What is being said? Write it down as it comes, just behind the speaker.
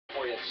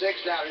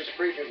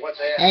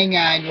Hey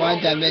guys,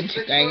 what's up? It's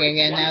Greg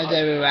again. How's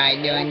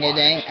everybody doing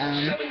today?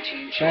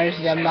 First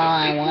of all,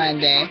 I wanted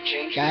to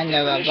kind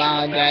of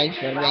apologize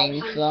for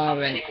being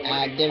slow and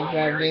active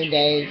for a few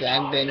days.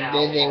 I've been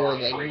busy with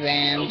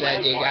exams,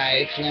 as you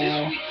guys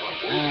know.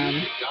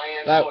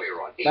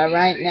 But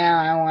right now,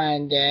 I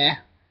wanted to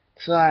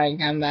sort of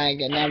come back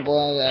and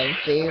upload a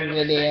few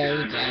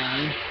videos.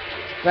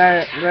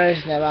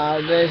 First of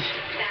all, this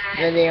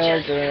video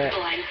is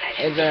a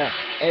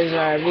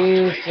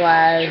review /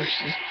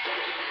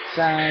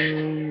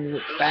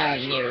 some bad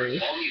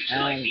news.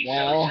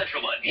 Well,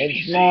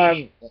 it's more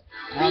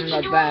on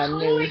the bad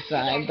news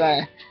side,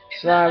 but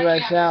sort of a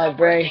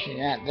celebration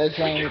at the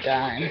same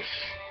time.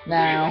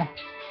 Now,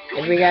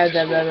 if you guys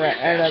have ever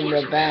heard of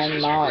the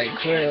band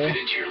Crew,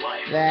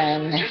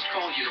 then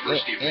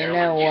you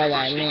know what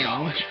I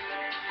mean.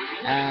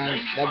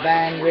 The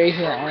band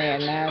recently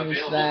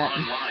announced that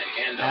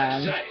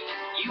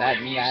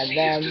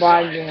they're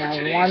embarking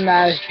on one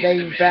last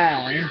big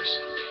band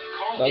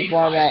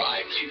before they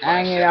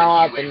hang it all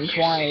up in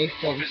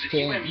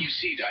 2016.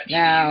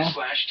 Now,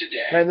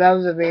 for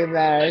those of you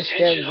that are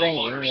still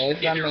thinking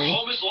this, let me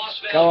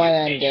go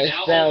ahead and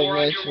dispel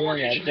this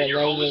rumor for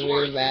those of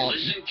you that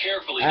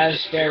are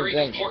still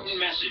thinking.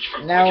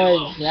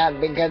 No, it's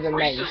not because of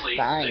my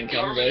spine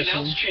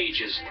condition.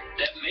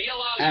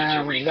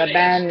 The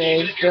band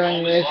is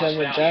doing this of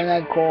its own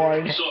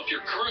accord.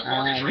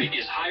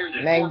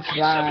 Meg's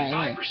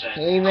fine.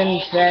 He even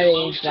said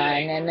he's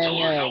fine in an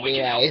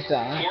interview I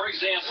saw.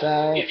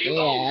 So,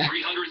 yeah,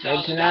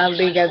 it's not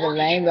because of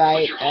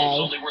anybody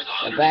else.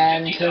 The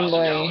band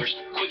simply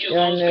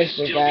doing this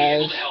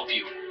because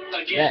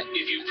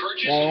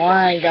they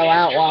want to go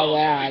out while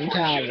they're on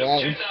top.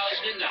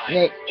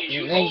 Like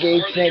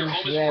Nicky Six,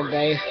 their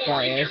bass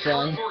player,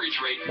 said,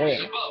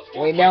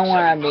 we don't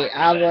want to be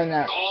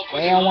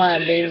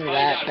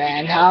that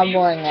band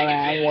hobbling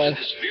around with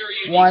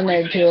one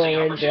or two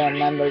original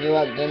members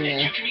left in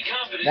the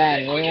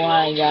band. We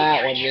want to go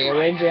out with the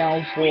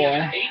original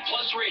four,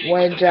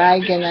 which I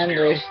can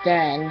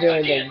understand to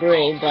a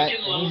degree, but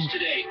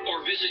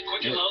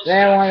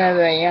they're one of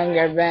the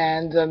younger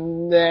bands of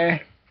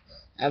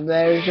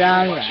their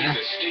genre.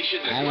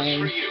 I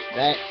mean,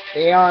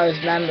 the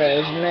oldest member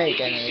is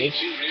Mick, and he's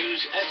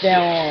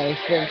still only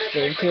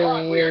 62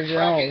 years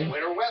old.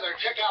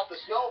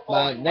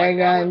 But they're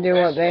gonna do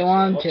what they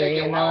want to,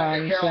 you know what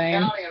I'm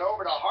saying?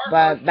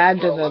 But back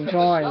to the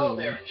torn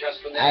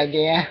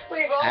idea.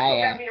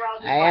 I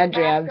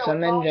actually have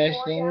some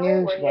interesting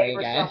news for you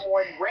guys.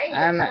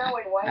 I'm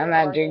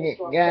actually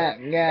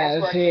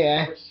gonna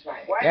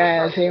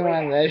see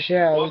one of the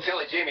shows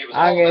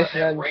August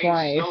the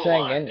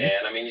 22nd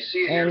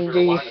in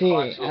DC.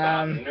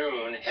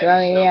 So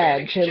yeah,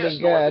 it should be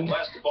good.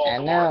 I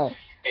know.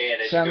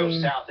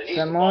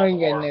 Some more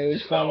good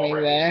news for me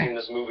there.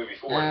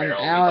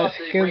 Alice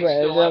Cooper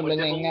is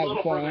opening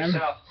up for him.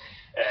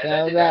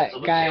 So that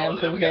kind of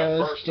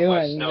fulfills two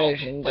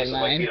envisions of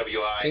mine.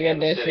 To get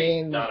to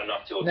see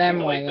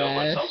them one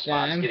last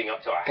time,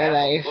 because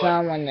I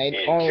saw when they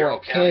toured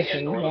with Kiss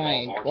in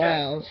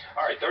 2012,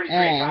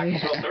 and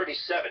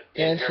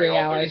to see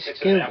Alice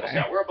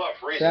Cooper.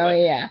 So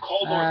yeah,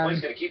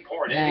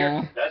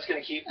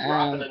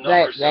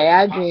 they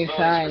actually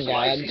signed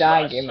a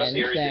document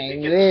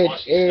saying this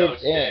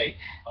is it.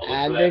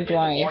 After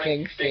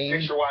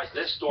 2016,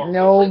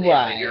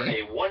 nobody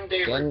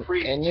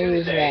can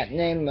use that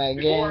name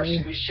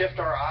again.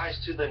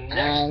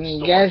 I'm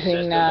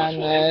guessing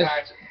unless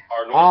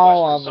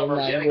all of them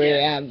agree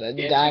to have the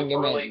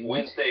document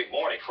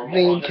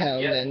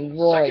vetoed and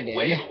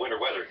voided.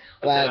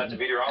 But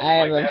I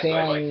have a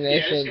feeling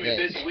this is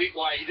it.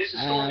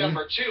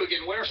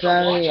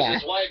 So yeah,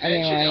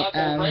 anyway,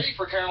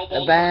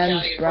 the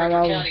band's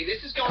promo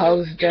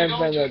poster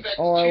for the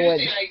tour,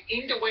 which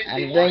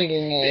I'm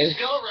thinking is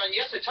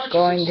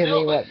going to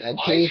be what the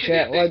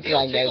t-shirt looks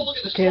like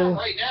too.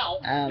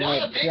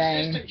 It's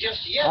saying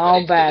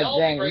all bad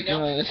things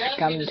must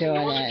come to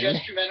an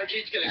end.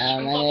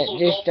 And it's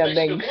just a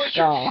big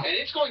skull.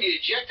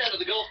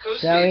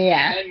 So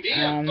yeah,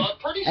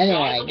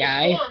 anyway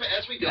guys,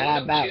 that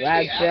about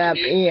wraps it up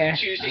here.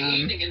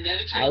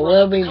 I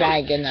will be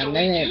back in a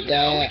minute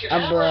to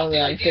upload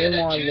a few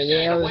more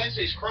videos,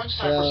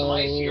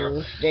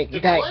 so stick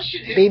tight.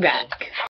 Be back.